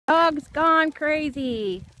Dog's gone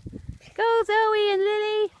crazy. Go Zoe and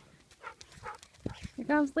Lily. Here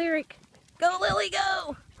comes Lyric. Go Lily,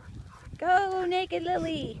 go. Go Naked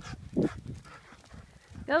Lily.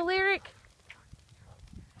 Go Lyric.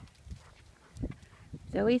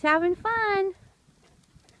 Zoe's having fun.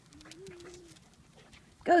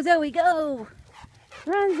 Go Zoe, go.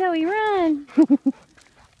 Run Zoe, run.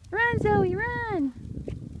 Run Zoe, run.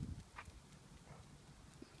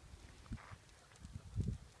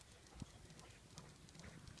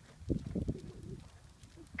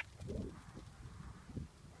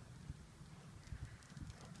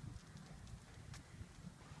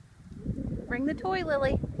 Bring the toy,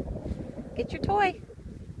 Lily. Get your toy.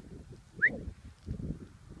 Did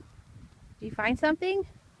you find something?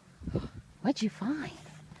 What'd you find?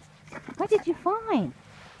 What did you find?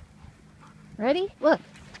 Ready? Look.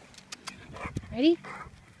 Ready?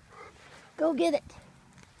 Go get it.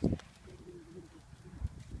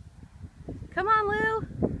 Come on, Lou.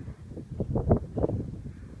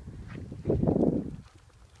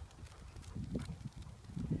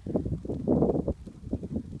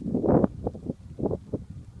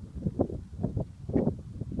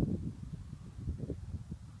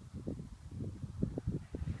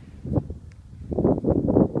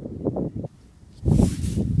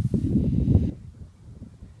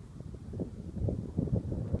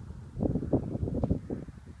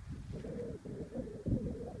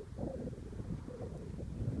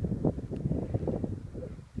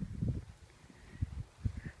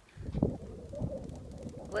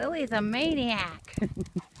 Lily's a maniac.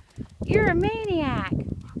 You're a maniac.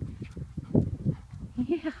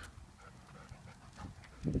 Yeah.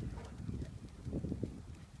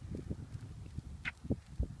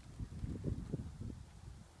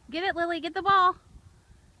 Get it, Lily. Get the ball.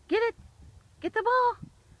 Get it. Get the ball.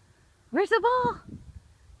 Where's the ball?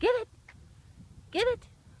 Get it. Get it.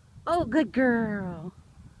 Oh, good girl.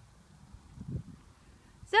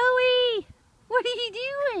 Zoe! What are you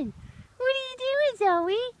doing? What are you doing,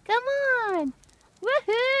 Zoe? Come on.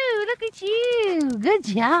 Woohoo! Look at you. Good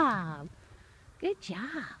job. Good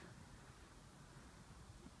job.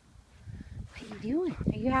 What are you doing?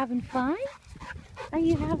 Are you having fun? Are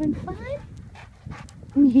you having fun?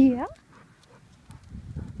 Yeah.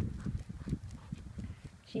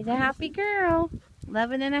 She's a happy girl.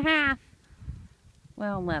 11 and a half.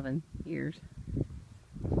 Well, 11 years.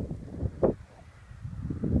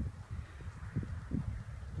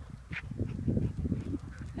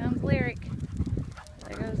 Comes Lyric.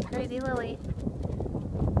 There goes Crazy Lily.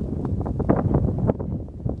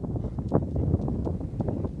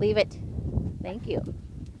 Leave it. Thank you.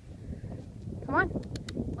 Come on.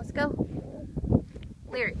 Let's go.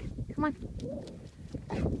 Lyric, come on.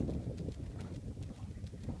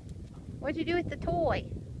 What'd you do with the toy?